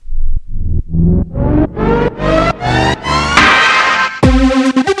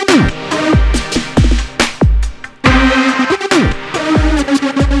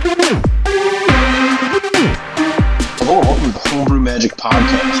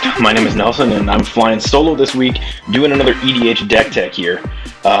host. My name is Nelson, and I'm flying solo this week, doing another EDH deck tech here.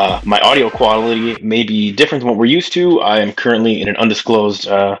 My audio quality may be different than what we're used to. I am currently in an undisclosed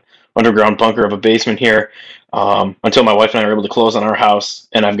underground bunker of a basement here until my wife and I are able to close on our house,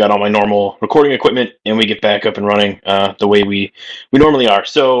 and I've got all my normal recording equipment, and we get back up and running the way we normally are.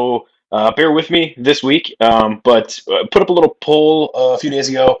 So bear with me this week, but put up a little poll a few days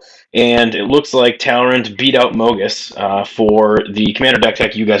ago, and it looks like Talrand beat out Mogus for the Commander deck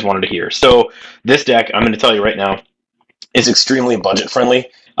tech you guys wanted to hear. So this deck, I'm going to tell you right now, is extremely budget friendly.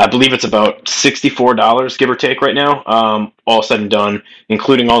 I believe it's about $64, give or take, right now, all said and done,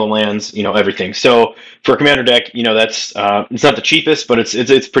 including all the lands, everything. So for a Commander deck, that's it's not the cheapest, but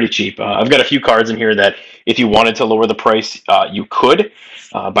it's pretty cheap. I've got a few cards in here that if you wanted to lower the price, you could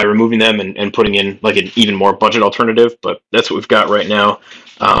by removing them and putting in like an even more budget alternative. But that's what we've got right now.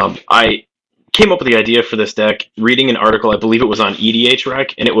 I came up with the idea for this deck reading an article. I believe it was on EDH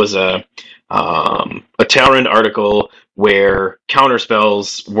Rec, and it was a Talrand article where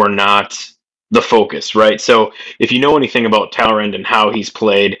counterspells were not the focus, right? So if you know anything about Talrand and how he's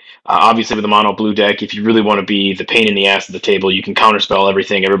played, obviously with a mono blue deck, if you really want to be the pain in the ass of the table, you can counterspell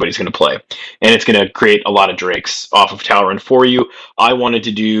everything everybody's going to play. And it's going to create a lot of drakes off of Talrand for you. I wanted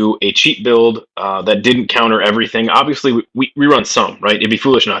to do a cheap build that didn't counter everything. Obviously, we run some, right? It'd be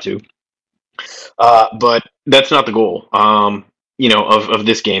foolish not to. But that's not the goal. Of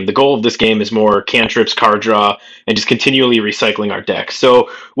this game. The goal of this game is more cantrips, card draw, and just continually recycling our deck. So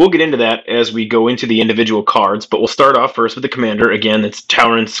we'll get into that as we go into the individual cards, but we'll start off first with the commander. Again, it's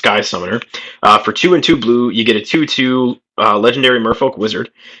Talrand Sky Summoner. For 2 and 2 blue, you get a 2/2 legendary Merfolk Wizard,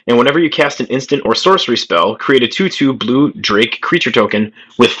 and whenever you cast an instant or sorcery spell, create a 2/2 blue Drake creature token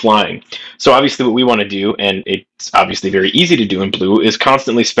with flying. So obviously what we want to do, and it's obviously very easy to do in blue, is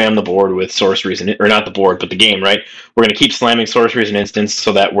constantly spam the board with sorceries, or not the board, but the game, right? We're going to keep slamming sorceries and instants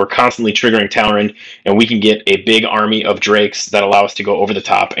so that we're constantly triggering Talrand, and we can get a big army of Drakes that allow us to go over the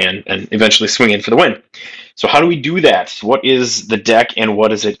top and eventually swing in for the win. So how do we do that? What is the deck, and what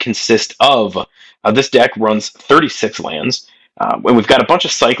does it consist of? This deck runs 36 lands, and we've got a bunch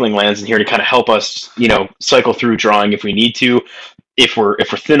of cycling lands in here to kind of help us, cycle through drawing if we need to. If we're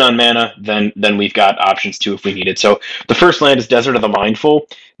thin on mana, then we've got options too if we need it. So the first land is Desert of the Mindful.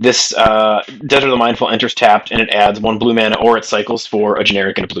 This Desert of the Mindful enters tapped, and it adds 1 blue mana, or it cycles for a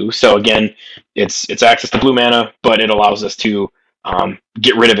generic and a blue. So again, it's access to blue mana, but it allows us to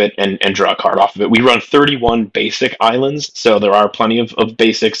get rid of it and draw a card off of it. We run 31 basic islands, so there are plenty of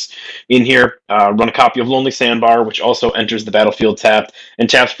basics in here. Run a copy of Lonely Sandbar, which also enters the battlefield tapped and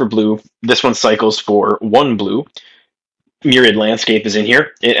taps for blue. This one cycles for 1 blue. Myriad Landscape is in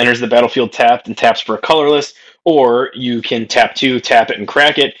here. It enters the battlefield tapped and taps for a colorless, or you can tap 2, tap it, and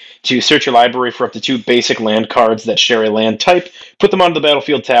crack it to search your library for up to 2 basic land cards that share a land type, put them onto the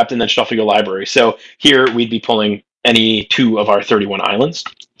battlefield tapped, and then shuffle your library. So here we'd be pulling any 2 of our 31 islands.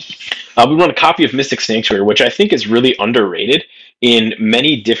 We run a copy of Mystic Sanctuary, which I think is really underrated in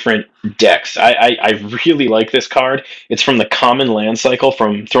many different decks. I really like this card. It's from the common land cycle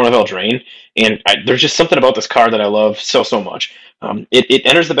from Throne of Eldraine, and there's just something about this card that I love so much. It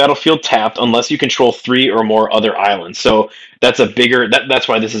enters the battlefield tapped unless you control 3 or more other islands. So that's a bigger. That's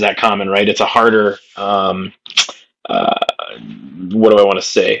why this is at common, right? It's a harder. What do I want to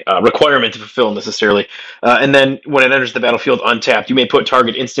say? Requirement to fulfill necessarily. And then when it enters the battlefield untapped, you may put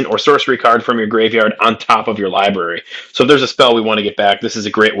target instant or sorcery card from your graveyard on top of your library. So if there's a spell we want to get back, this is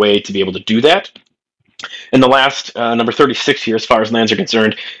a great way to be able to do that. And the last, number 36 here, as far as lands are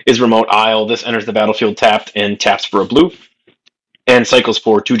concerned, is Remote Isle. This enters the battlefield tapped and taps for a blue, and cycles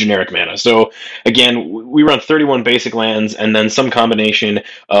for 2 generic mana. So again, we run 31 basic lands, and then some combination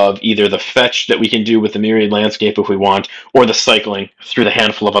of either the fetch that we can do with the Myriad Landscape if we want, or the cycling through the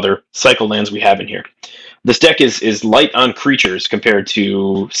handful of other cycle lands we have in here. This deck is light on creatures compared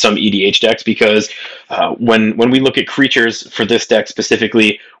to some EDH decks, because when we look at creatures for this deck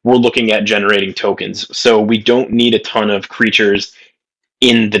specifically, we're looking at generating tokens. So we don't need a ton of creatures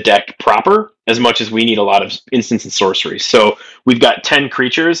in the deck proper as much as we need a lot of instants and sorceries. So we've got 10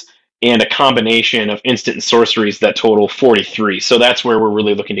 creatures and a combination of instant and sorceries that total 43. So that's where we're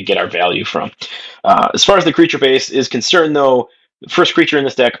really looking to get our value from. As far as the creature base is concerned, though, the first creature in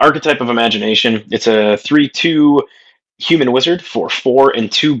this deck, Archetype of Imagination. It's a 3/2 human wizard for 4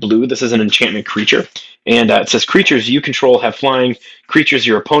 and 2 blue. This is an enchantment creature. And it says creatures you control have flying, creatures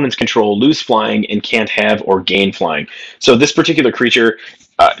your opponents control lose flying and can't have or gain flying. So this particular creature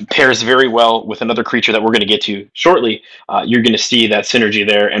pairs very well with another creature that we're going to get to shortly. You're going to see that synergy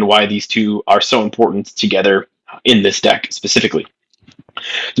there and why these two are so important together in this deck specifically.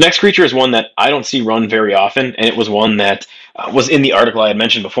 The next creature is one that I don't see run very often, and it was one that was in the article I had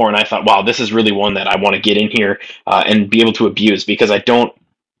mentioned before, and I thought, wow, this is really one that I want to get in here and be able to abuse because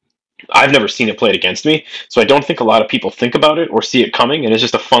I've never seen it played against me, so I don't think a lot of people think about it or see it coming, and it's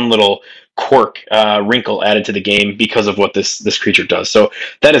just a fun little quirk wrinkle added to the game because of what this creature does. So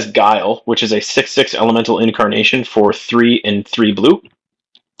that is Guile, which is a 6/6 elemental incarnation for 3 and 3 blue.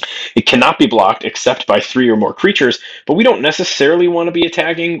 It cannot be blocked except by 3 or more creatures, but we don't necessarily want to be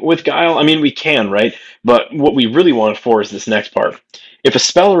attacking with Guile. I mean, we can, right? But what we really want it for is this next part. If a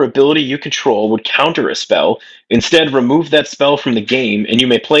spell or ability you control would counter a spell, instead remove that spell from the game, and you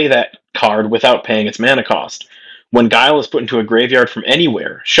may play that card without paying its mana cost. When Guile is put into a graveyard from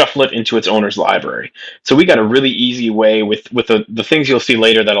anywhere, shuffle it into its owner's library. So we got a really easy way with the things you'll see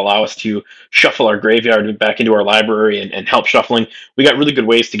later that allow us to shuffle our graveyard back into our library and help shuffling. We got really good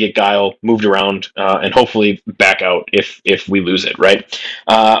ways to get Guile moved around and hopefully back out if we lose it, right?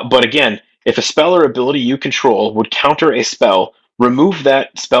 But again, if a spell or ability you control would counter a spell, remove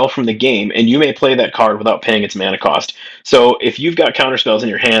that spell from the game, and you may play that card without paying its mana cost. So if you've got counter spells in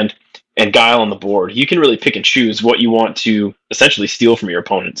your hand and Guile on the board, you can really pick and choose what you want to essentially steal from your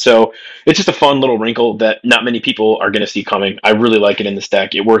opponent. So it's just a fun little wrinkle that not many people are going to see coming. I really like it in this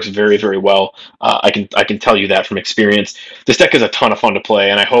deck. It works very, very well. I can tell you that from experience. This deck is a ton of fun to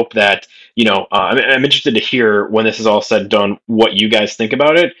play, and I hope that I'm interested to hear when this is all said and done what you guys think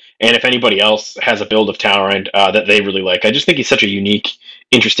about it, and if anybody else has a build of Talrand that they really like. I just think he's such a unique,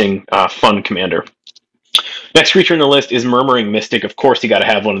 interesting, fun commander. Next creature in the list is Murmuring Mystic. Of course, you got to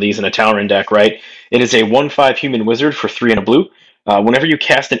have one of these in a Talrand deck, right? It is a 1/5 human wizard for 3 and a blue. Whenever you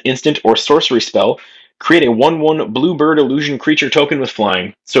cast an instant or sorcery spell, create a 1/1 bluebird illusion creature token with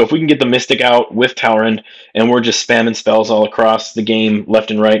flying. So if we can get the Mystic out with Talrand, and we're just spamming spells all across the game, left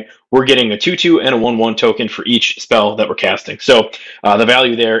and right, we're getting a 2/2 and a 1/1 token for each spell that we're casting. So the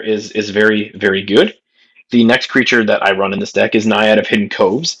value there is very, very good. The next creature that I run in this deck is Naiad of Hidden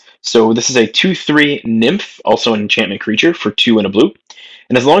Coves. So this is a 2/3 nymph, also an enchantment creature for 2 and a blue.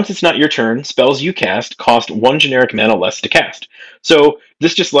 And as long as it's not your turn, spells you cast cost 1 generic mana less to cast. So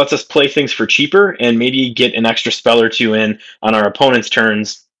this just lets us play things for cheaper and maybe get an extra spell or two in on our opponent's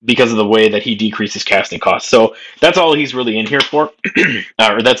turns because of the way that he decreases casting costs. So that's all he's really in here for.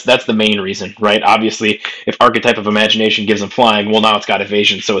 Or that's the main reason, right? Obviously, if Archetype of Imagination gives him flying, well, now it's got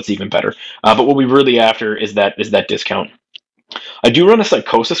evasion, so it's even better. But what we really after is that discount. I do run a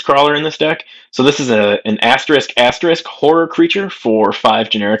Psychosis Crawler in this deck. So this is an asterisk horror creature for 5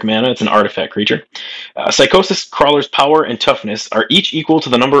 generic mana. It's an artifact creature. Psychosis Crawler's power and toughness are each equal to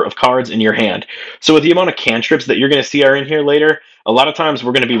the number of cards in your hand. So with the amount of cantrips that you're going to see are in here later, a lot of times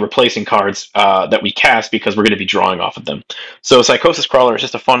we're going to be replacing cards that we cast because we're going to be drawing off of them. So Psychosis Crawler is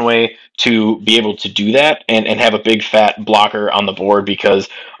just a fun way to be able to do that and have a big fat blocker on the board because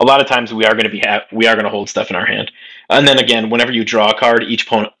a lot of times we are going to hold stuff in our hand. And then again, whenever you draw a card,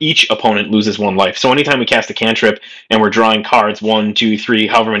 each opponent loses 1 life. So anytime we cast a cantrip and we're drawing cards, 1, 2, 3,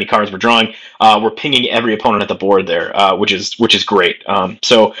 however many cards we're drawing, we're pinging every opponent at the board there, which is great.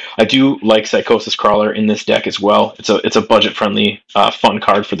 So I do like Psychosis Crawler in this deck as well. It's a budget friendly, fun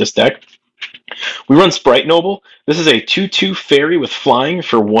card for this deck. We run Sprite Noble. This is a 2/2 fairy with flying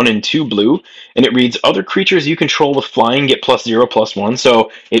for 1 and 2 blue, and it reads other creatures you control with flying get +0/+1.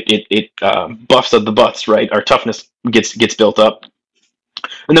 So it buffs the butts, right? Our toughness gets built up.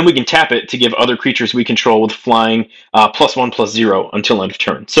 And then we can tap it to give other creatures we control with flying +1/+0 until end of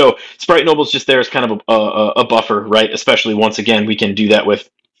turn. So Sprite Noble is just there as kind of a buffer, right? Especially once again, we can do that with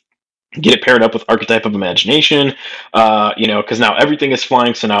get it paired up with Archetype of Imagination, because now everything is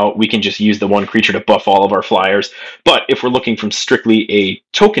flying, so now we can just use the one creature to buff all of our flyers. But if we're looking from strictly a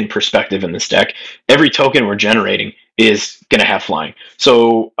token perspective in this deck, every token we're generating is going to have flying.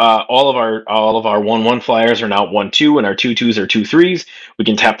 So all of our 1/1 flyers are now 1/2, and our 2/2s are 2/3s. We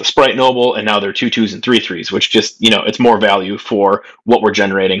can tap the Sprite Noble, and now they're 2/2s and 3/3s, which just it's more value for what we're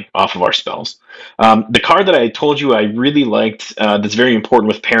generating off of our spells. The card that I told you I really liked, that's very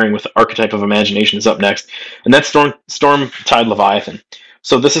important with pairing with Archetype of Imagination, is up next, and that's Stormtide Leviathan.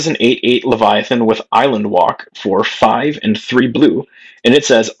 So this is an 8/8 Leviathan with Island Walk for 5 and 3 blue, and it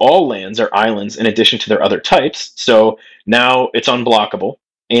says all lands are islands in addition to their other types, so now it's unblockable.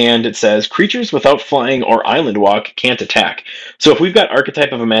 And it says creatures without flying or island walk can't attack. So if we've got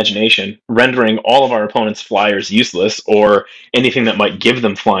Archetype of Imagination rendering all of our opponents' flyers useless or anything that might give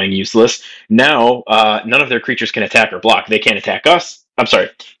them flying useless, now none of their creatures can attack or block. They can't attack us. I'm sorry,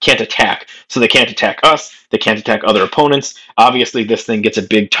 can't attack. So they can't attack us. They can't attack other opponents. Obviously, this thing gets a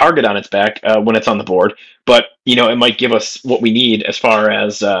big target on its back when it's on the board. But it might give us what we need as far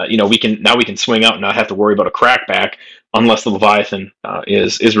as we can swing out and not have to worry about a crackback unless the Leviathan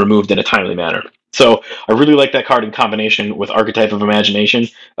is removed in a timely manner. So I really like that card in combination with Archetype of Imagination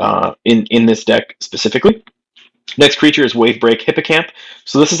in this deck specifically. Next creature is Wavebreak Hippocamp.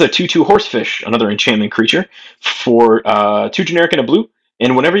 So this is a 2/2 Horsefish, another enchantment creature, for 2 generic and a blue.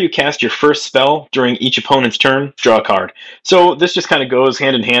 And whenever you cast your first spell during each opponent's turn, draw a card. So this just kind of goes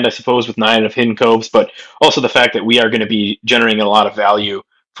hand in hand, I suppose, with Nine of Hidden Coves, but also the fact that we are going to be generating a lot of value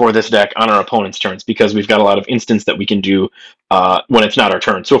for this deck on our opponent's turns because we've got a lot of instants that we can do when it's not our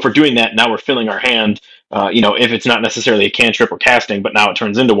turn. So if we're doing that, now we're filling our hand. If it's not necessarily a cantrip or casting, but now it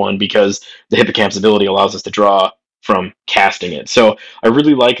turns into one because the Hippocamp's ability allows us to draw from casting it. So I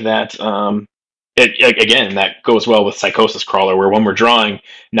really like that. Again, that goes well with Psychosis Crawler, where when we're drawing,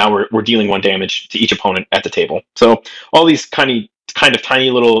 now we're dealing 1 damage to each opponent at the table. So all these kind of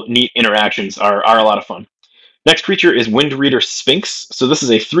tiny little neat interactions are a lot of fun. Next creature is Windreader Sphinx. So this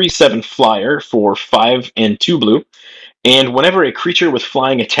is a 3/7 flyer for 5 and 2 blue. And whenever a creature with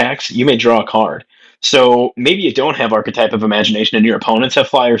flying attacks, you may draw a card. So maybe you don't have Archetype of Imagination and your opponents have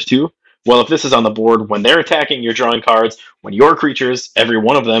flyers too. Well, if this is on the board, when they're attacking, you're drawing cards. When your creatures, every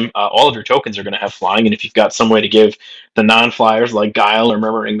one of them, all of your tokens are going to have flying. And if you've got some way to give the non-flyers like Guile or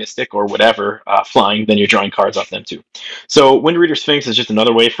Murmuring Mystic or whatever flying, then you're drawing cards off them too. So Windreader Sphinx is just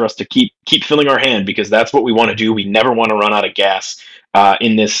another way for us to keep filling our hand because that's what we want to do. We never want to run out of gas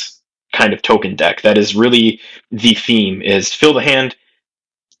in this kind of token deck. That is really the theme: is fill the hand,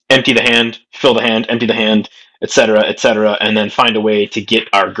 empty the hand, fill the hand, empty the hand, etc., and then find a way to get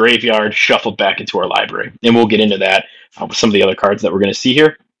our graveyard shuffled back into our library. And we'll get into that with some of the other cards that we're going to see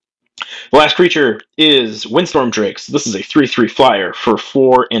here. The last creature is Windstorm Drakes. This is a 3/3 flyer for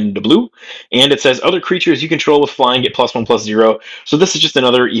 4 and a blue, and it says other creatures you control with flying get +1/+0. So this is just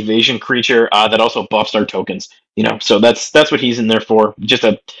another evasion creature that also buffs our tokens. So that's what he's in there for. Just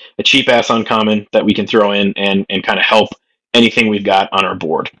a cheap ass uncommon that we can throw in and kind of help anything we've got on our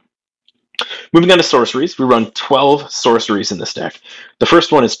board. Moving on to sorceries, we run 12 sorceries in this deck. The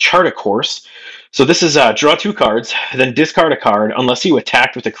first one is Chart a Course. So this is draw 2 cards, then discard a card unless you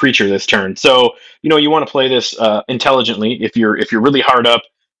attacked with a creature this turn. So you want to play this intelligently. If you're really hard up,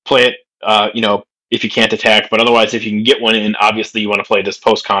 play it. If you can't attack, but otherwise, if you can get one in, obviously you want to play this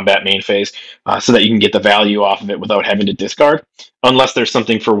post-combat main phase so that you can get the value off of it without having to discard, unless there's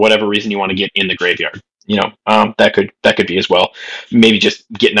something for whatever reason you want to get in the graveyard. That could be as well. Maybe just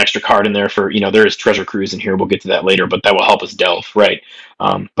get an extra card in there for, there is Treasure Cruise in here. We'll get to that later, but that will help us delve, right?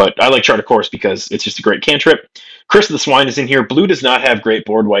 But I like Chart a Course because it's just a great cantrip. Curse of the Swine is in here. Blue does not have great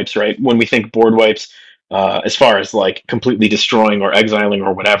board wipes, right? When we think board wipes, as far as like completely destroying or exiling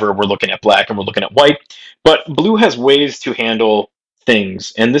or whatever, we're looking at black and we're looking at white. But blue has ways to handle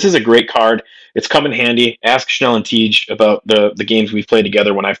things, and this is a great card. It's come in handy. Ask Schnell and Tej about the games we've played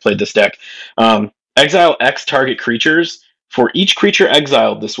together when I've played this deck. Exile X target creatures. For each creature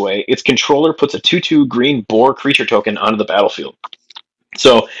exiled this way, its controller puts a 2/2 green boar creature token onto the battlefield.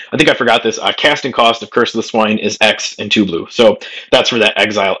 So I think I forgot this. Casting cost of Curse of the Swine is X and 2 blue. So that's where that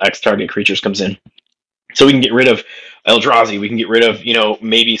Exile X target creatures comes in. So we can get rid of Eldrazi. We can get rid of,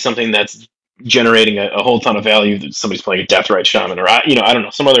 maybe something that's generating a whole ton of value that somebody's playing a Deathrite Shaman or, I don't know,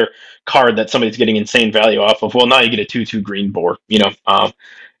 some other card that somebody's getting insane value off of. Well, now you get a 2/2 green boar,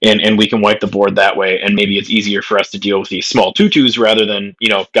 and we can wipe the board that way. And maybe it's easier for us to deal with these small 2/2s rather than,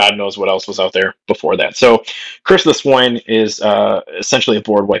 God knows what else was out there before that. So Curse of the Swine is essentially a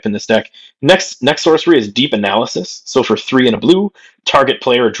board wipe in this deck. Next sorcery is Deep Analysis. So for 3 and a blue, target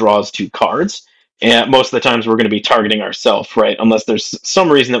player draws 2 cards. And most of the times we're going to be targeting ourselves, right? Unless there's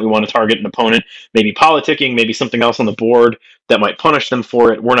some reason that we want to target an opponent, maybe politicking, maybe something else on the board that might punish them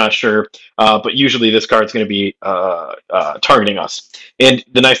for it. We're not sure. But usually this card's going to be targeting us. And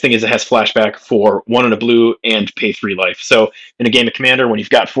the nice thing is it has flashback for 1 and a blue and pay 3 life. So in a game of Commander, when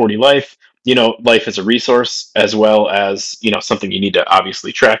you've got 40 life, life is a resource as well as, something you need to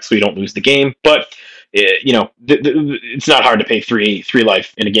obviously track so you don't lose the game. But it's not hard to pay three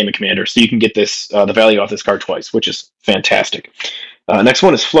life in a game of Commander, so you can get this the value off this card twice, which is fantastic. Next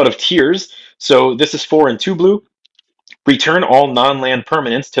one is Flood of Tears. So this is 4 and 2 blue. Return all non-land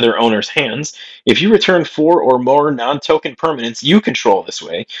permanents to their owner's hands. If you return 4 or more non-token permanents you control this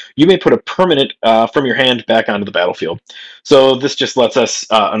way, you may put a permanent from your hand back onto the battlefield. So this just lets us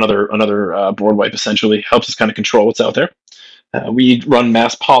another board wipe, essentially. Helps us kind of control what's out there. We run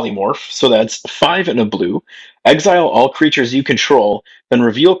Mass Polymorph, so that's 5 and a blue. Exile all creatures you control, then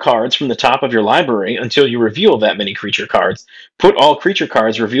reveal cards from the top of your library until you reveal that many creature cards. Put all creature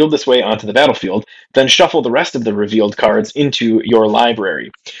cards revealed this way onto the battlefield, then shuffle the rest of the revealed cards into your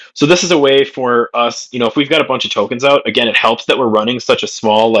library. So this is a way for us, if we've got a bunch of tokens out, again, it helps that we're running such a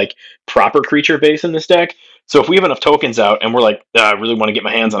small, proper creature base in this deck. So if we have enough tokens out and we're like, I really want to get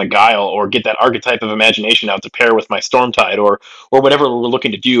my hands on a Guile or get that archetype of imagination out to pair with my Stormtide or whatever we're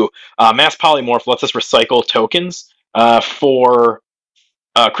looking to do, Mass Polymorph lets us recycle tokens for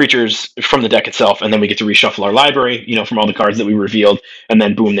creatures from the deck itself, and then we get to reshuffle our library, from all the cards that we revealed, and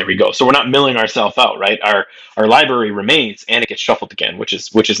then boom, there we go. So we're not milling ourselves out, right? Our library remains, and it gets shuffled again, which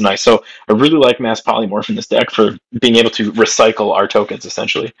is nice. So I really like Mass Polymorph in this deck for being able to recycle our tokens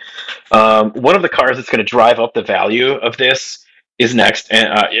essentially. One of the cards that's going to drive up the value of this is next, and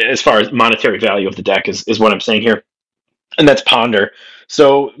as far as monetary value of the deck is what I'm saying here, and that's Ponder.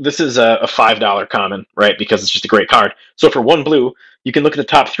 So this is a $5 common, right? Because it's just a great card. So for 1 blue, you can look at the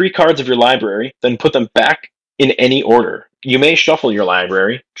top 3 cards of your library, then put them back in any order. You may shuffle your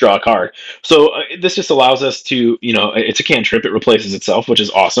library, draw a card. So this just allows us to, it's a cantrip. It replaces itself, which is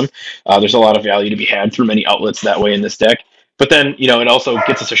awesome. There's a lot of value to be had through many outlets that way in this deck. But then, it also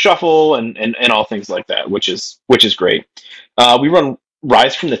gets us a shuffle and all things like that, which is great. We run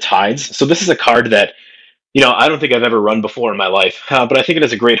Rise from the Tides. So this is a card that I don't think I've ever run before in my life, but I think it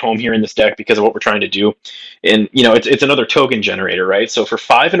has a great home here in this deck because of what we're trying to do. And, it's another token generator, right? So for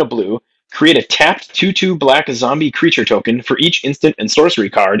 5 and a blue, create a tapped 2/2 black zombie creature token for each instant and sorcery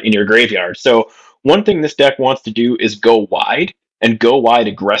card in your graveyard. So one thing this deck wants to do is go wide and go wide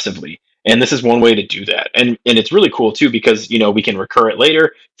aggressively. And this is one way to do that. And it's really cool too because, we can recur it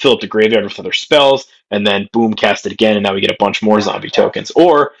later, fill up the graveyard with other spells, and then boom, cast it again, and now we get a bunch more zombie tokens.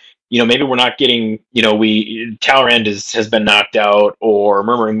 Or maybe we're not getting, Tower End has been knocked out, or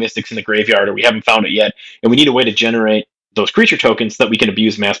Murmuring Mystics in the graveyard, or we haven't found it yet, and we need a way to generate those creature tokens so that we can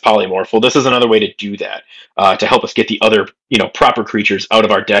abuse Mass Polymorph. Well, this is another way to do that, to help us get the other, proper creatures out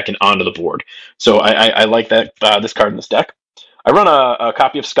of our deck and onto the board. So I like that this card in this deck. I run a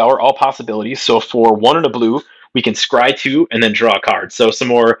copy of Scour All Possibilities. So for 1 and a blue, we can scry 2 and then draw a card. So some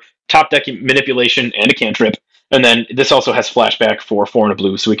more top deck manipulation and a cantrip. And then this also has flashback for 4 and a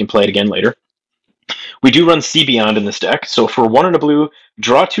blue, so we can play it again later. We do run Sea Beyond in this deck. So for 1 and a blue,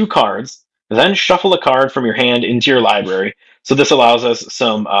 draw 2 cards, then shuffle a card from your hand into your library. So this allows us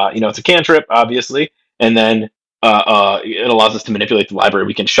some, it's a cantrip, obviously, and then it allows us to manipulate the library.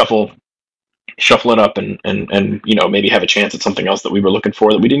 We can shuffle it up and maybe have a chance at something else that we were looking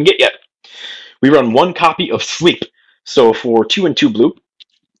for that we didn't get yet. We run 1 copy of Sleep. So for 2 and 2 blue,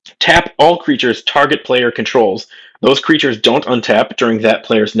 tap all creatures target player controls. Those creatures don't untap during that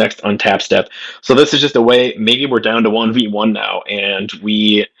player's next untap step. So this is just a way, maybe we're down to 1v1 now, and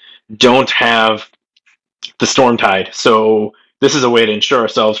we don't have the Stormtide. So this is a way to ensure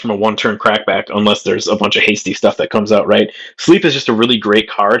ourselves from a 1-turn crackback, unless there's a bunch of hasty stuff that comes out, right? Sleep is just a really great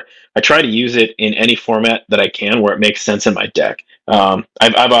card. I try to use it in any format that I can where it makes sense in my deck.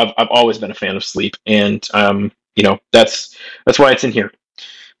 I've always been a fan of Sleep, and that's why it's in here.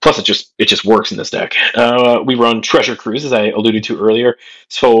 Plus, it just works in this deck. We run Treasure Cruise, as I alluded to earlier.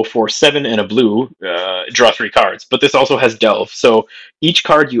 So for 7 and a blue, draw 3 cards. But this also has Delve. So each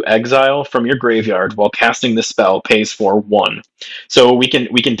card you exile from your graveyard while casting this spell pays for 1. So we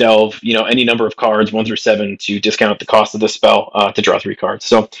can delve any number of cards 1 through 7 to discount the cost of the spell to draw 3 cards.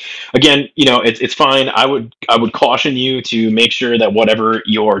 So again, it's fine. I would caution you to make sure that whatever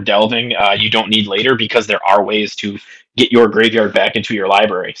you're delving, you don't need later, because there are ways to get your graveyard back into your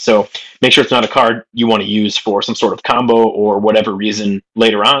library. So make sure it's not a card you want to use for some sort of combo or whatever reason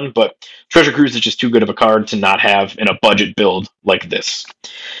later on, but Treasure Cruise is just too good of a card to not have in a budget build like this.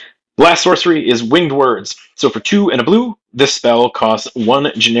 Last sorcery is Winged Words. So for 2 and a blue, this spell costs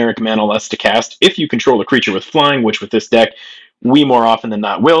 1 generic mana less to cast if you control a creature with flying, which with this deck, we more often than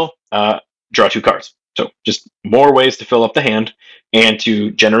not will. Draw 2 cards. So just more ways to fill up the hand and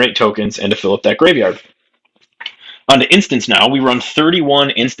to generate tokens and to fill up that graveyard. On to instants now. We run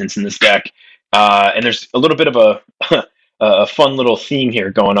 31 instants in this deck, and there's a little bit of a fun little theme here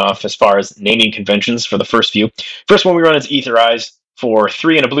going off as far as naming conventions for the first few. First one we run is Aetherize. For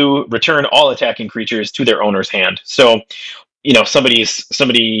 3 and a blue, return all attacking creatures to their owner's hand. So,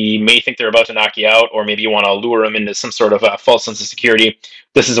 somebody may think they're about to knock you out, or maybe you want to lure them into some sort of false sense of security.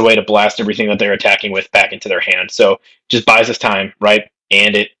 This is a way to blast everything that they're attacking with back into their hand. So just buys us time, right?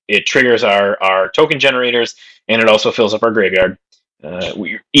 And it triggers our token generators, and it also fills up our graveyard.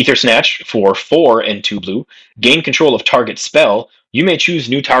 Ether Snatch for 4 and 2 blue. Gain control of target spell. You may choose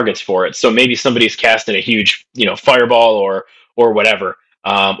new targets for it. So maybe somebody's casted a huge, fireball or whatever,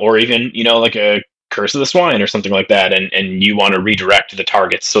 or even like a Curse of the Swine or something like that, and you want to redirect the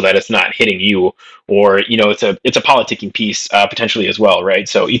targets so that it's not hitting you, or it's a politicking piece potentially as well, right?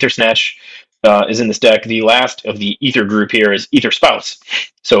 So Ether Snatch is in this deck. The last of the Ether group here is Ether Spouts.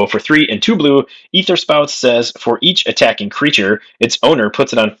 So for 3 and 2 blue, Ether Spouts says for each attacking creature, its owner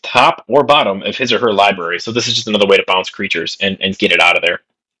puts it on top or bottom of his or her library. So this is just another way to bounce creatures and get it out of there.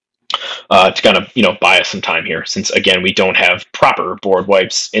 To kind of buy us some time here, since again we don't have proper board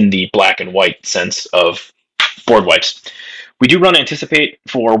wipes in the black and white sense of board wipes. We do run Anticipate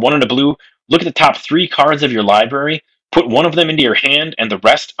for 1 and a blue. Look at the top 3 cards of your library. Put one of them into your hand and the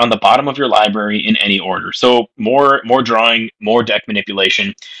rest on the bottom of your library in any order. So more drawing, more deck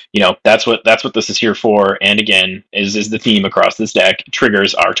manipulation. That's what this is here for. And again, is the theme across this deck.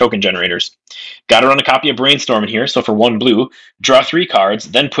 Triggers are token generators. Got to run a copy of Brainstorm in here. So for 1 blue, draw 3 cards,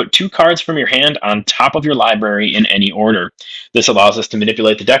 then put 2 cards from your hand on top of your library in any order. This allows us to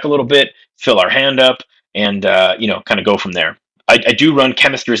manipulate the deck a little bit, fill our hand up, and kind of go from there. I do run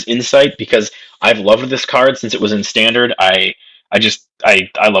Chemister's Insight because I've loved this card since it was in Standard. I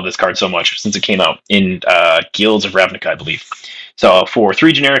love this card so much since it came out in Guilds of Ravnica, I believe. So for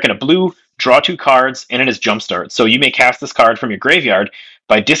 3 generic and a blue, draw 2 cards, and it is Jumpstart. So you may cast this card from your graveyard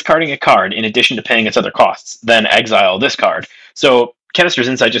by discarding a card in addition to paying its other costs. Then exile this card. So Chemister's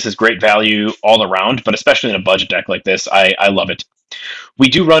Insight just has great value all around, but especially in a budget deck like this, I love it. We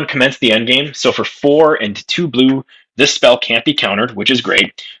do run Commence the Endgame. So for 4 and 2 blue, this spell can't be countered, which is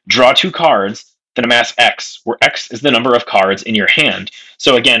great. Draw 2 cards, then amass X, where X is the number of cards in your hand.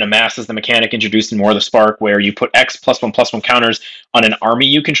 So again, amass is the mechanic introduced in More of the Spark, where you put X +1/+1 counters on an army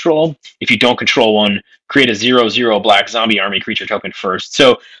you control. If you don't control one, create a 0/0 black zombie army creature token first.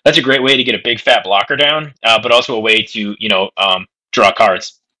 So that's a great way to get a big fat blocker down, but also a way to draw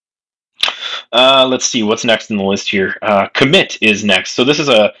cards. Let's see what's next in the list here. Commit is next. So this is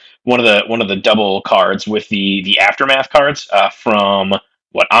one of the double cards with the aftermath cards from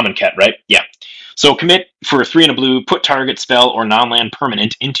Amonkhet, right? Yeah. So commit for 3 and a blue, put target spell or non-land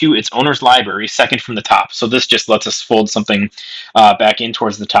permanent into its owner's library, second from the top. So this just lets us fold something back in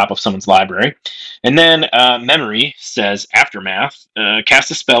towards the top of someone's library. And then Memory says Aftermath,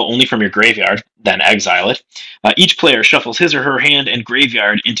 cast a spell only from your graveyard, then exile it. Each player shuffles his or her hand and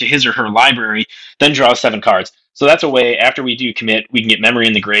graveyard into his or her library, then draws 7 cards. So that's a way, after we do commit, we can get Memory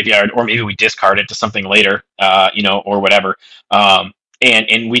in the graveyard, or maybe we discard it to something later, or whatever.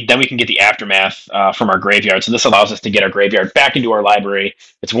 And we can get the Aftermath from our graveyard. So this allows us to get our graveyard back into our library.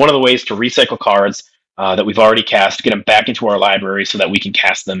 It's one of the ways to recycle cards that we've already cast, get them back into our library so that we can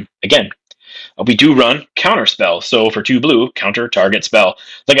cast them again. We do run Counter Spell. So for 2 blue, counter target spell.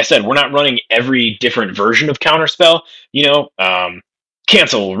 Like I said, we're not running every different version of Counter Spell.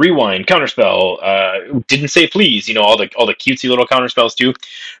 Cancel, rewind, counterspell, didn't say please, all the cutesy little counterspells too.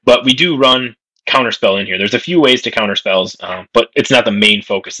 But we do run counterspell in here. There's a few ways to counterspells, but it's not the main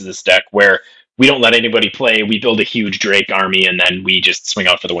focus of this deck, where we don't let anybody play. We build a huge Drake army and then we just swing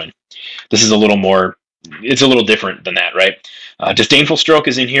out for the win. This is a little more, it's a little different than that, right? Disdainful Stroke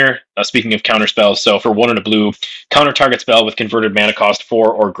is in here, speaking of counterspells. So for 1 and a blue, counter target spell with converted mana cost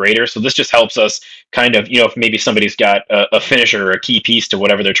 4 or greater. So this just helps us kind of, if maybe somebody's got a finisher or a key piece to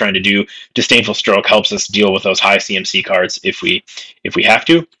whatever they're trying to do, Disdainful Stroke helps us deal with those high CMC cards if we have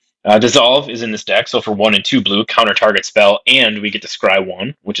to. Dissolve is in this deck. So for 1 and 2 blue, counter target spell, and we get to scry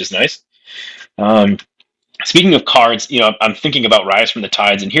 1, which is nice. Speaking of cards, I'm thinking about Rise from the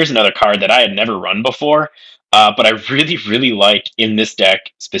Tides, and here's another card that I had never run before, but I really, really like in this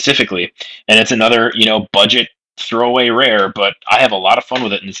deck specifically. And it's another, budget throwaway rare, but I have a lot of fun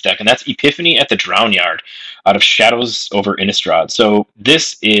with it in this deck, and that's Epiphany at the Drownyard out of Shadows over Innistrad. So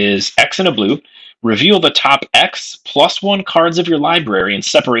this is X and a blue. Reveal the top X +1 cards of your library and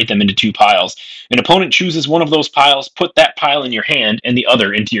separate them into 2 piles. An opponent chooses one of those piles, put that pile in your hand and the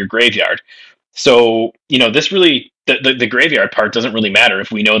other into your graveyard. So, this really, the graveyard part doesn't really matter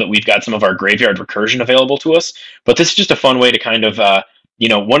if we know that we've got some of our graveyard recursion available to us. But this is just a fun way to kind of,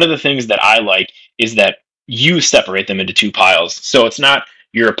 one of the things that I like is that you separate them into 2 piles. So it's not,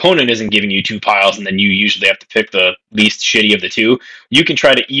 your opponent isn't giving you 2 piles and then you usually have to pick the least shitty of the 2. You can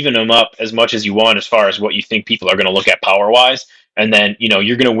try to even them up as much as you want as far as what you think people are going to look at power-wise. And then,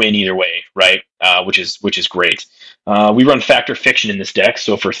 you're going to win either way, right? Which is great. We run Factor Fiction in this deck.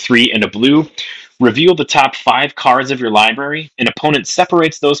 So for 3 and a blue, reveal the top 5 cards of your library. An opponent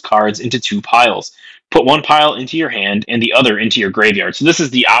separates those cards into 2 piles. Put 1 pile into your hand and the other into your graveyard. So this is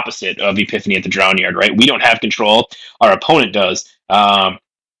the opposite of Epiphany at the Drownyard, right? We don't have control. Our opponent does. And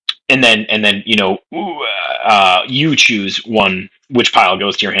then you choose which pile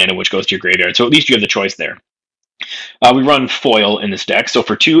goes to your hand and which goes to your graveyard. So at least you have the choice there. We run foil in this deck, so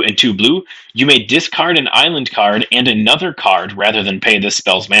for 2 and 2 blue, you may discard an island card and another card rather than pay this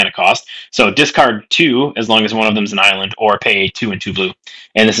spell's mana cost. So discard 2 as long as one of them is an island, or pay 2 and 2 blue.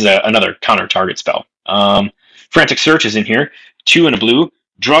 And this is another counter target spell. Frantic Search is in here, 2 and a blue,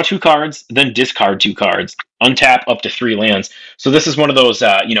 draw 2 cards, then discard 2 cards, untap up to 3 lands. So this is one of those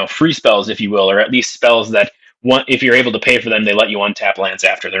free spells, if you will, or at least spells that if you're able to pay for them, they let you untap lands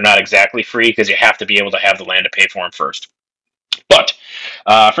after. They're not exactly free because you have to be able to have the land to pay for them first. But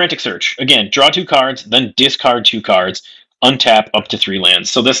Frantic Search, again, draw 2 cards, then discard 2 cards, untap up to 3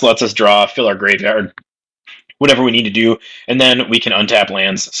 lands. So this lets us draw, fill our graveyard, whatever we need to do, and then we can untap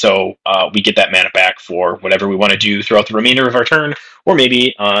lands. So we get that mana back for whatever we want to do throughout the remainder of our turn, or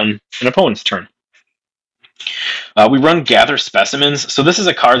maybe on an opponent's turn. We run Gather Specimens. So this is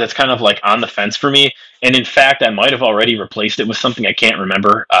a card that's kind of like on the fence for me. And in fact, I might have already replaced it with something I can't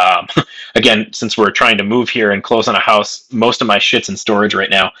remember. Again, since we're trying to move here and close on a house, most of my shit's in storage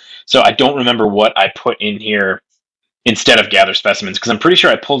right now. So I don't remember what I put in here instead of Gather Specimens, because I'm pretty sure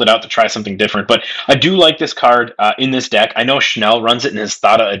I pulled it out to try something different. But I do like this card in this deck. I know Schnell runs it in his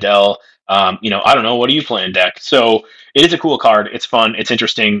Thada Adel. I don't know. What do you play in deck? So it is a cool card. It's fun. It's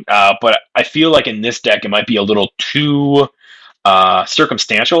interesting. But I feel like in this deck, it might be a little too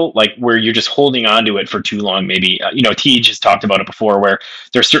circumstantial, like where you're just holding on to it for too long. Maybe Tej has talked about it before, where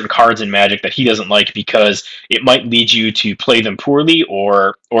there's certain cards in Magic that he doesn't like because it might lead you to play them poorly,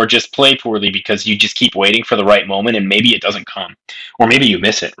 or just play poorly because you just keep waiting for the right moment and maybe it doesn't come, or maybe you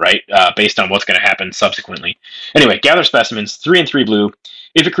miss it, right? Based on what's going to happen subsequently. Anyway, Gather Specimens, 3 and 3 blue.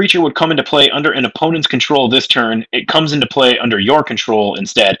 If a creature would come into play under an opponent's control this turn, it comes into play under your control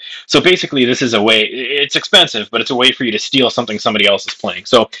instead. So basically, this is a way, it's expensive, but it's a way for you to steal something somebody else is playing.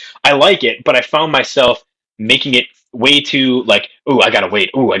 So I like it, but I found myself making it way too like, I gotta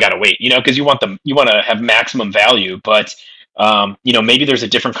wait, because you want to have maximum value, but maybe there's a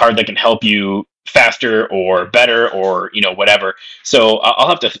different card that can help you faster or better, or whatever. So I'll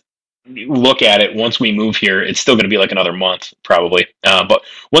have to look at it once we move here. It's still going to be like another month probably, but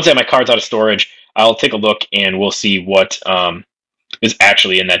once I have my cards out of storage, I'll take a look and we'll see what is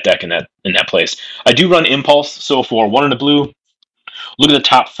actually in that deck, in that place. I do run Impulse, so for 1 and a blue, look at the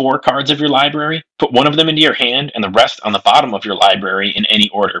top 4 cards of your library, put one of them into your hand, and the rest on the bottom of your library in any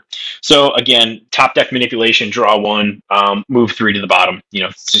order. So again, top deck manipulation, draw 1, move 3 to the bottom.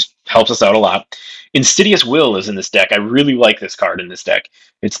 It just helps us out a lot. Insidious Will is in this deck. I really like this card in this deck.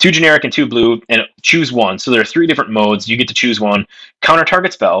 It's 2 generic and 2 blue, and choose 1. So there are 3 different modes. You get to choose 1. Counter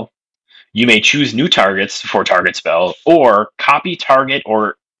target spell. You may choose new targets for target spell, or copy target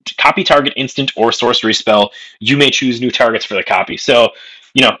instant or sorcery spell. You may choose new targets for the copy. So,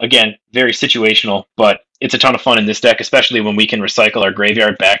 again, very situational, but it's a ton of fun in this deck, especially when we can recycle our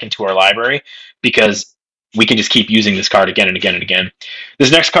graveyard back into our library, because we can just keep using this card again and again and again. This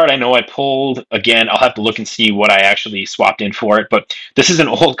next card I know I pulled, again, I'll have to look and see what I actually swapped in for it, but this is an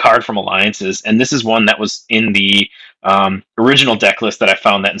old card from Alliances, and this is one that was in the original deck list that I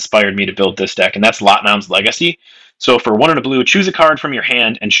found that inspired me to build this deck, and that's Lotnam's Legacy. So for 1 and a blue, choose a card from your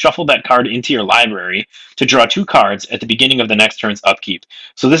hand and shuffle that card into your library to draw 2 cards at the beginning of the next turn's upkeep.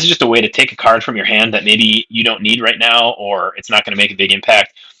 So this is just a way to take a card from your hand that maybe you don't need right now, or it's not going to make a big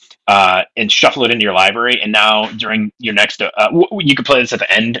impact, and shuffle it into your library. And now during your next, you could play this at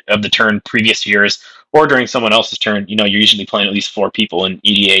the end of the turn previous to yours, or during someone else's turn. You're usually playing at least 4 people in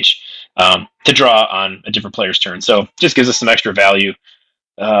EDH to draw on a different player's turn. So just gives us some extra value.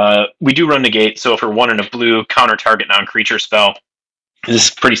 We do run Negate, so for 1 and a blue, counter target non-creature spell. This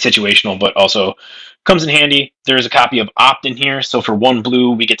is pretty situational, but also comes in handy. There's a copy of Opt in here, so for 1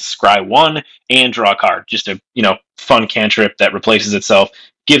 blue, we get to scry 1 and draw a card. Just a fun cantrip that replaces itself,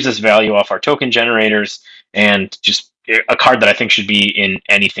 gives us value off our token generators, and just a card that I think should be in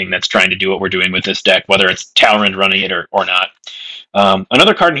anything that's trying to do what we're doing with this deck, whether it's Talrand running it or not.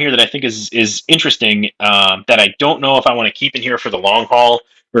 Another card in here that I think is interesting, that I don't know if I want to keep in here for the long haul,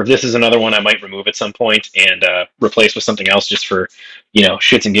 or if this is another one I might remove at some point and replace with something else just for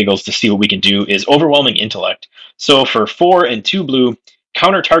shits and giggles to see what we can do, is Overwhelming Intellect. So for 4 and 2 blue,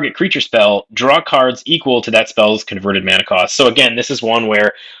 counter target creature spell, draw cards equal to that spell's converted mana cost. So again, this is one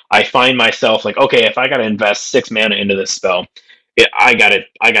where I find myself like, okay, if I got to invest 6 mana into this spell, I gotta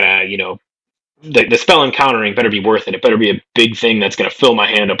the spell encountering better be worth it. It better be a big thing that's going to fill my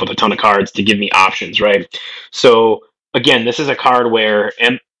hand up with a ton of cards to give me options, right? So again, this is a card where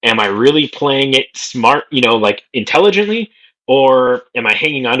am I really playing it smart, like intelligently, or am I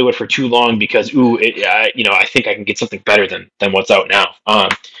hanging onto it for too long because I think I can get something better than what's out now.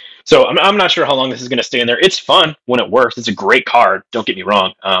 So I'm not sure how long this is going to stay in there. It's fun when it works. It's a great card. Don't get me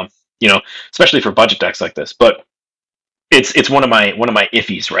wrong. Especially for budget decks like this, but It's one of my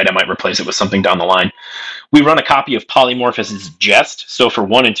iffies, right? I might replace it with something down the line. We run a copy of Polymorphous' Jest. So for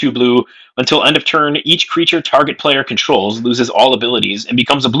 1 and 2 blue, until end of turn, each creature target player controls loses all abilities and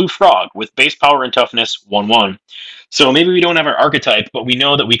becomes a blue frog with base power and toughness 1/1. So maybe we don't have our archetype, but we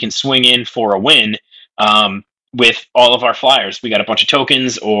know that we can swing in for a win with all of our flyers. We got a bunch of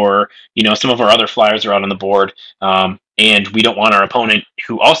tokens, or some of our other flyers are out on the board, and we don't want our opponent,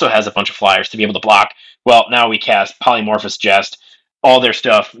 who also has a bunch of flyers, to be able to block. Well, now we cast Polymorphous Jest. All their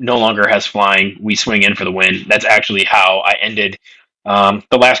stuff no longer has flying. We swing in for the win. That's actually how I ended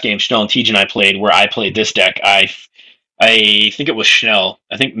the last game Schnell and Tej and I played, where I played this deck. I think it was Schnell.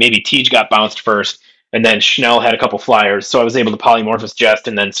 I think maybe Tej got bounced first, and then Schnell had a couple flyers, so I was able to Polymorphous Jest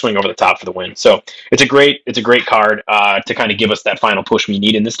and then swing over the top for the win. So it's a great card to kind of give us that final push we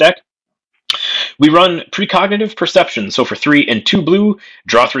need in this deck. We run Precognitive Perception. So for 3 and 2 blue,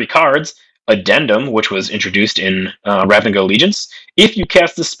 draw 3 cards. Addendum, which was introduced in Ravnica Allegiance. If you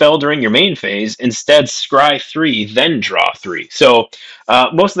cast the spell during your main phase, instead scry 3, then draw 3. So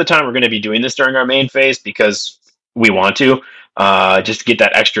most of the time we're going to be doing this during our main phase because we want to, just to get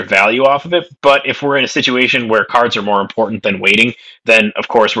that extra value off of it. But if we're in a situation where cards are more important than waiting, then of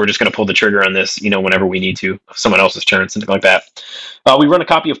course we're just going to pull the trigger on this, whenever we need to, someone else's turn, something like that. We run a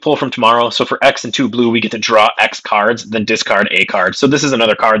copy of Pull from Tomorrow. So for X and 2 blue, we get to draw X cards, then discard a card. So this is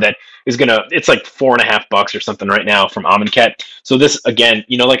another card that is it's like $4.50 or something right now from Amonkhet. So this, again,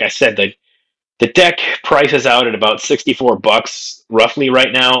 like I said, the deck prices out at about $64 roughly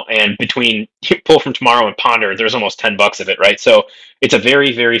right now, and between Pull from Tomorrow and Ponder, there's almost $10 of it, right? So it's a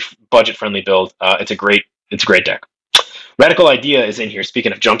very, very budget friendly build. It's a great deck. Radical Idea is in here.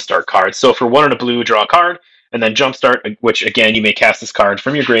 Speaking of Jumpstart cards, so for 1 and a blue, draw a card, and then Jumpstart, which again you may cast this card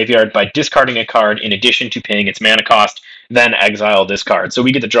from your graveyard by discarding a card in addition to paying its mana cost, then exile this card. So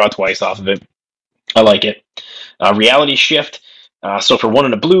we get to draw twice off of it. I like it. Reality Shift. So for 1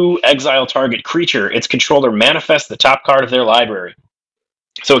 and a blue, exile target creature. Its controller manifests the top card of their library.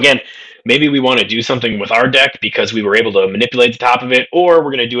 So again, maybe we want to do something with our deck because we were able to manipulate the top of it, or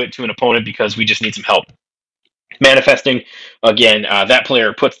we're going to do it to an opponent because we just need some help. Manifesting, again, that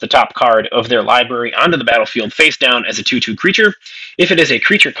player puts the top card of their library onto the battlefield face down as a 2/2 creature. If it is a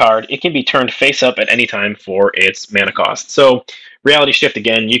creature card, it can be turned face up at any time for its mana cost. So, Reality Shift,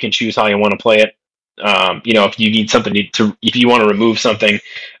 again, you can choose how you want to play it. If you need something if you want to remove something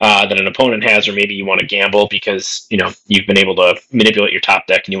that an opponent has, or maybe you want to gamble because you've been able to manipulate your top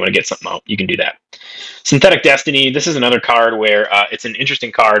deck and you want to get something out, you can do that. Synthetic Destiny. This is another card where it's an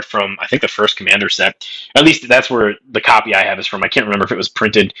interesting card from, I think, the first Commander set. At least that's where the copy I have is from. I can't remember if it was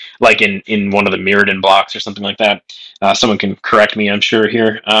printed like in one of the Mirrodin blocks or something like that. Someone can correct me, I'm sure,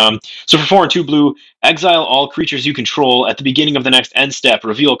 here. So for 4 and 2 blue, exile all creatures you control at the beginning of the next end step.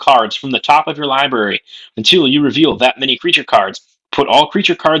 Reveal cards from the top of your library until you reveal that many creature cards. Put all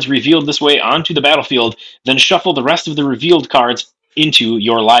creature cards revealed this way onto the battlefield, then shuffle the rest of the revealed cards into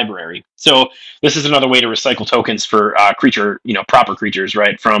your library. So this is another way to recycle tokens for proper creatures,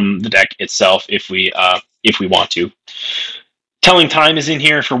 right, from the deck itself if we want to. Telling Time is in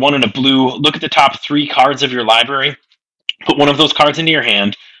here for 1 and a blue. Look at the top 3 cards of your library. Put one of those cards into your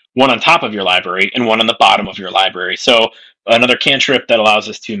hand, one on top of your library, and one on the bottom of your library. So another cantrip that allows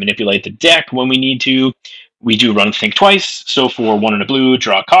us to manipulate the deck when we need to. We do run Think Twice. So for 1 and a blue,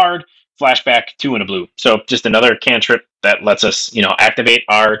 draw a card. Flashback, 2 and a blue. So just another cantrip that lets us, activate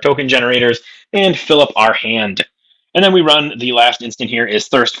our token generators and fill up our hand. And then we run the last instant here is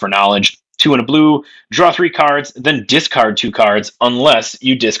Thirst for Knowledge. 2 and a blue, draw 3 cards, then discard 2 cards unless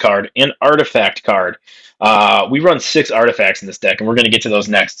you discard an artifact card. We run 6 artifacts in this deck, and we're going to get to those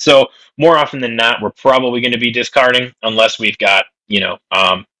next. So more often than not, we're probably going to be discarding unless we've got,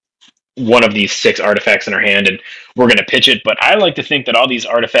 one of these 6 artifacts in our hand, and we're going to pitch it. But I like to think that all these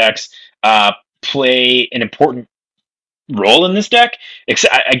artifacts play an important role in this deck.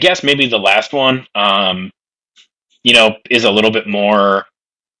 Except, I guess maybe the last one, is a little bit more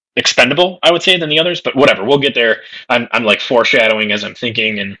expendable, I would say, than the others, but whatever, we'll get there. I'm like foreshadowing as I'm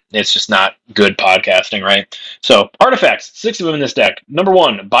thinking, and it's just not good podcasting, right? So artifacts, 6 of them in this deck. Number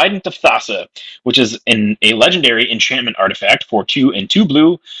 1, Bident of Thassa, which is a legendary enchantment artifact for 2 and 2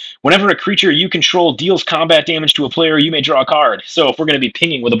 blue. Whenever a creature you control deals combat damage to a player, you may draw a card. So if we're going to be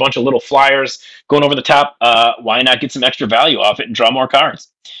pinging with a bunch of little flyers going over the top, why not get some extra value off it and draw more cards?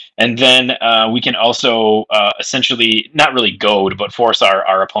 And then we can also essentially not really goad, but force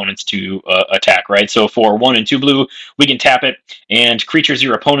our opponents to attack, right? So for 1 and 2 blue, we can tap it, and creatures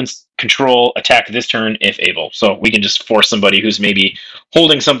your opponents control attack this turn if able. So we can just force somebody who's maybe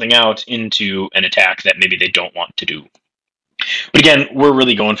holding something out into an attack that maybe they don't want to do. But again, we're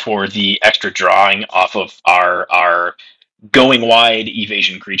really going for the extra drawing off of our going wide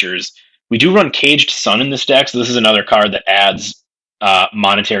evasion creatures. We do run Caged Sun in this deck, so this is another card that adds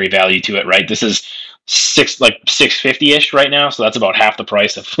monetary value to it, right? This is 650-ish right now, so that's about half the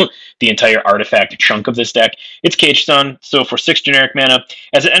price of the entire artifact chunk of this deck. It's Caged Sun, so for 6 generic mana,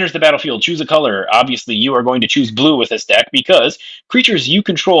 as it enters the battlefield, choose a color. Obviously, you are going to choose blue with this deck because creatures you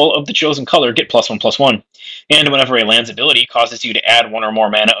control of the chosen color get +1/+1. And whenever a land's ability causes you to add one or more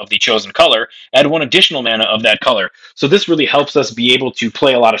mana of the chosen color, add one additional mana of that color. So this really helps us be able to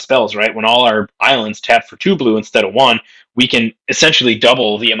play a lot of spells, right? When all our islands tap for 2 blue instead of 1, we can essentially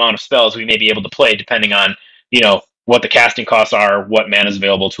double the amount of spells we may be able to play depending on, what the casting costs are, what mana is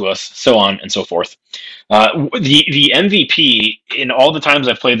available to us, so on and so forth. The MVP in all the times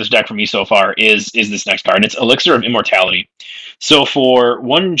I've played this deck for me so far is this next card. It's Elixir of Immortality. So for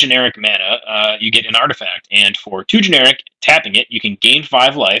 1 generic mana, you get an artifact, and for 2 generic, tapping it, you can gain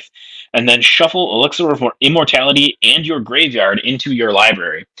 5 life, and then shuffle Elixir of Immortality and your graveyard into your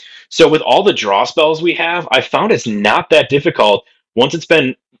library. So with all the draw spells we have, I found it's not that difficult once it's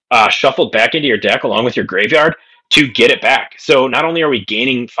been shuffled back into your deck along with your graveyard to get it back. So not only are we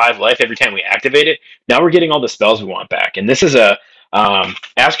gaining 5 life every time we activate it, now we're getting all the spells we want back. And this is a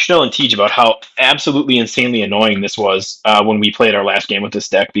ask Chanel and Teach about how absolutely insanely annoying this was when we played our last game with this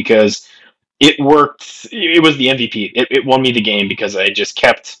deck, because it worked. It was the MVP. It won me the game because I just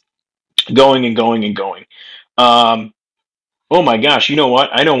kept going and going and going. Oh my gosh, you know what?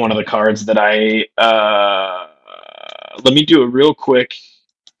 I know one of the cards that let me do it real quick.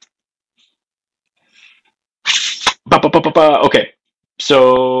 Okay,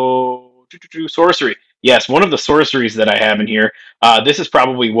 so sorcery. Yes, one of the sorceries that I have in here. This is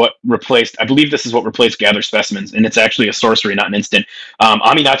probably what replaced. I believe this is what replaced Gather Specimens, and it's actually a sorcery, not an instant.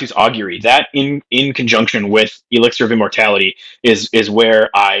 Aminatu's Augury. That in conjunction with Elixir of Immortality is where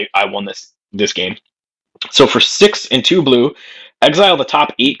I won this game. So for 6 and 2 blue, exile the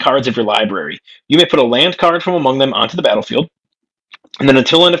top 8 cards of your library. You may put a land card from among them onto the battlefield. And then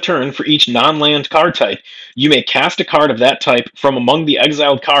until end of turn, for each non-land card type, you may cast a card of that type from among the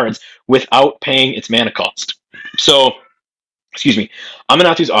exiled cards without paying its mana cost. So, excuse me,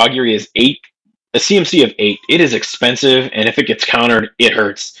 Aminatu's Augury is a CMC of 8. It is expensive, and if it gets countered, it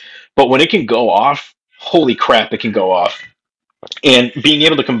hurts. But when it can go off, holy crap, it can go off. And being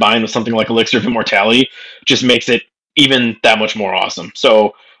able to combine with something like Elixir of Immortality just makes it even that much more awesome.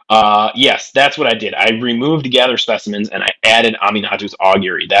 So, yes, that's what I did. I removed Gather Specimens and I added Aminatu's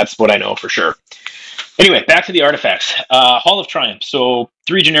Augury. That's what I know for sure. Anyway, back to the artifacts. Hall of Triumph. So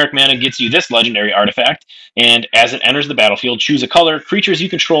 3 generic mana gets you this legendary artifact, and as it enters the battlefield, choose a color. Creatures you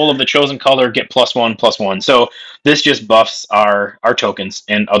control of the chosen color get +1/+1. So this just buffs our tokens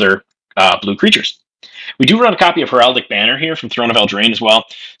and other blue creatures. We do run a copy of Heraldic Banner here from Throne of Eldraine as well.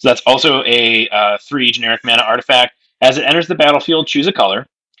 So that's also a 3 generic mana artifact. As it enters the battlefield, choose a color.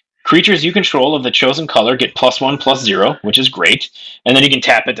 Creatures you control of the chosen color get +1/+0, which is great. And then you can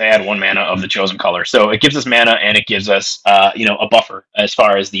tap it to add 1 mana of the chosen color. So it gives us mana and it gives us a buffer as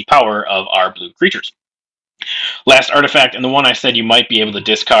far as the power of our blue creatures. Last artifact, and the one I said you might be able to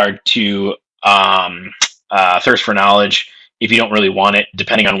discard to Thirst for Knowledge if you don't really want it,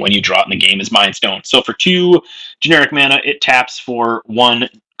 depending on when you draw it in the game, is Mind Stone. So for 2 generic mana, it taps for 1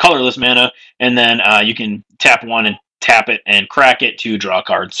 colorless mana, and then you can tap 1 and tap it and crack it to draw a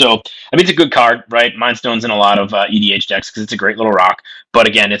card. So, I mean, it's a good card, right? Mind Stone's in a lot of EDH decks because it's a great little rock. But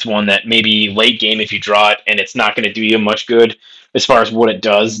again, it's one that maybe late game, if you draw it and it's not going to do you much good as far as what it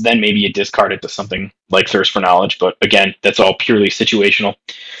does, then maybe you discard it to something like Thirst for Knowledge. But again, that's all purely situational.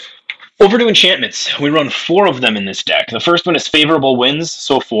 Over to enchantments. We run 4 of them in this deck. The first one is Favorable Winds.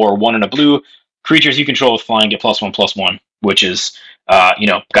 So for 1 and a blue, creatures you control with flying get +1/+1, which is, got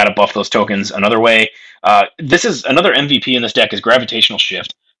to buff those tokens another way. This is another MVP in this deck is Gravitational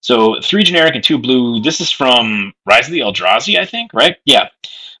Shift. So 3 generic and 2 blue. This is from Rise of the Eldrazi, I think, right? Yeah.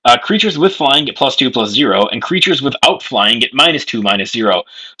 Creatures with flying get +2/+0, and creatures without flying get -2/-0.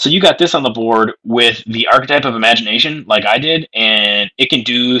 So you got this on the board with the Archetype of Imagination, like I did, and it can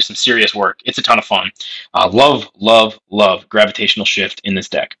do some serious work. It's a ton of fun. Love Gravitational Shift in this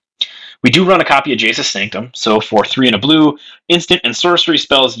deck. We do run a copy of Jace's Sanctum, so for 3 and a blue, instant and sorcery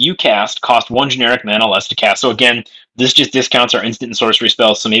spells you cast cost 1 generic mana less to cast. So again, this just discounts our instant and sorcery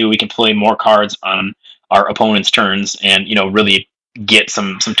spells, so maybe we can play more cards on our opponent's turns and, really get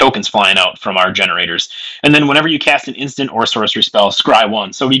some tokens flying out from our generators. And then whenever you cast an instant or sorcery spell, scry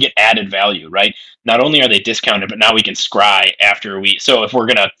 1. So we get added value, right? Not only are they discounted, but now we can scry after we. So if we're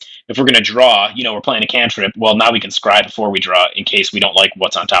gonna draw, we're playing a cantrip. Well, now we can scry before we draw in case we don't like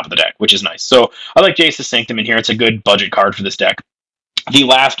what's on top of the deck, which is nice. So I like Jace's Sanctum in here. It's a good budget card for this deck. The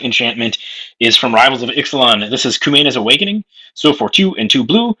last enchantment is from Rivals of Ixalan. This is Kumena's Awakening. So for 2 and 2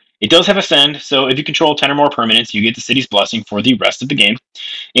 blue, it does have Ascend, so if you control 10 or more permanents, you get the city's blessing for the rest of the game.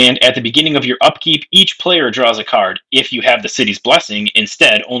 And at the beginning of your upkeep, each player draws a card. If you have the city's blessing,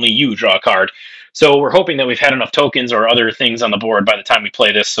 instead, only you draw a card. So we're hoping that we've had enough tokens or other things on the board by the time we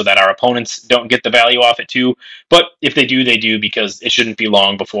play this so that our opponents don't get the value off it too. But if they do, they do, because it shouldn't be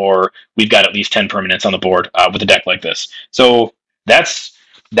long before we've got at least 10 permanents on the board with a deck like this. So that's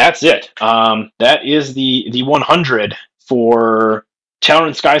it. That is the 100 for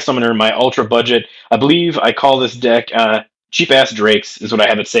Talon Sky Summoner, my ultra budget. I believe I call this deck Cheap Ass Drakes is what I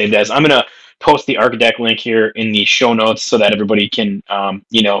have it saved as. I'm gonna post the arc deck link here in the show notes so that everybody can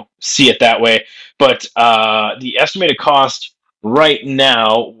see it that way. But the estimated cost right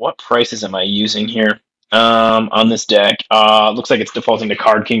now, what prices am I using here on this deck? Looks like it's defaulting to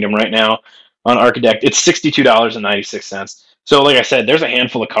Card Kingdom right now on Architect. It's $62.96. So, like I said, there's a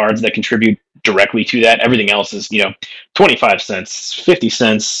handful of cards that contribute directly to that. Everything else is, 25 cents, 50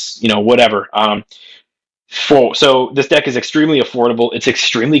 cents, whatever. So this deck is extremely affordable. It's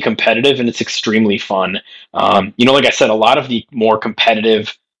extremely competitive and it's extremely fun. Like I said, a lot of the more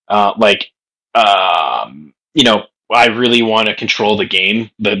competitive, I really want to control the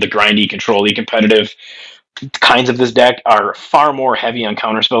game. The grindy, control-y, competitive kinds of this deck are far more heavy on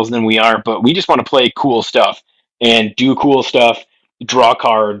counterspells than we are, but we just want to play cool stuff and do cool stuff, draw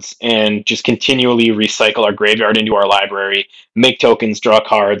cards, and just continually recycle our graveyard into our library, make tokens, draw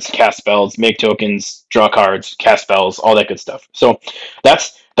cards, cast spells, make tokens, draw cards, cast spells, all that good stuff. So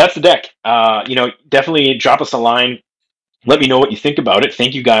that's the deck. Definitely drop us a line. Let me know what you think about it.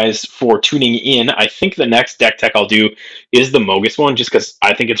 Thank you guys for tuning in. I think the next deck tech I'll do is the Mogus one, just because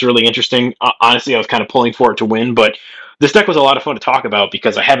I think it's really interesting. Honestly, I was kind of pulling for it to win, but this deck was a lot of fun to talk about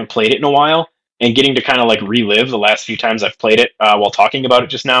because I haven't played it in a while, and getting to kind of like relive the last few times I've played it while talking about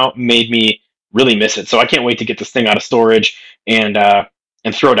it just now made me really miss it. So I can't wait to get this thing out of storage and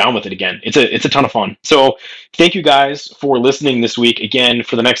throw down with it again. It's a ton of fun. So thank you guys for listening this week. Again,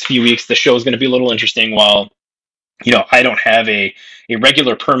 for the next few weeks, the show is going to be a little interesting while I don't have a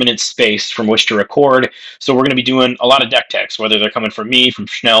regular permanent space from which to record. So we're going to be doing a lot of deck techs, whether they're coming from me, from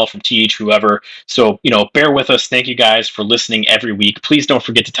Schnell, from Teach, whoever. So, bear with us. Thank you guys for listening every week. Please don't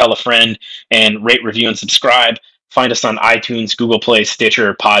forget to tell a friend and rate, review, and subscribe. Find us on iTunes, Google Play,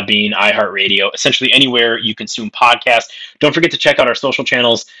 Stitcher, Podbean, iHeartRadio, essentially anywhere you consume podcasts. Don't forget to check out our social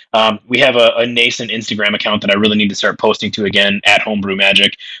channels. We have a nascent Instagram account that I really need to start posting to again, at Homebrew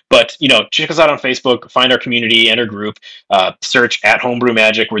Magic. But, check us out on Facebook, find our community and our group, search at Homebrew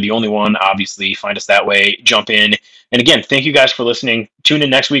Magic. We're the only one, obviously. Find us that way, jump in. And again, thank you guys for listening. Tune in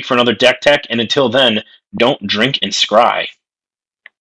next week for another deck tech. And until then, don't drink and scry.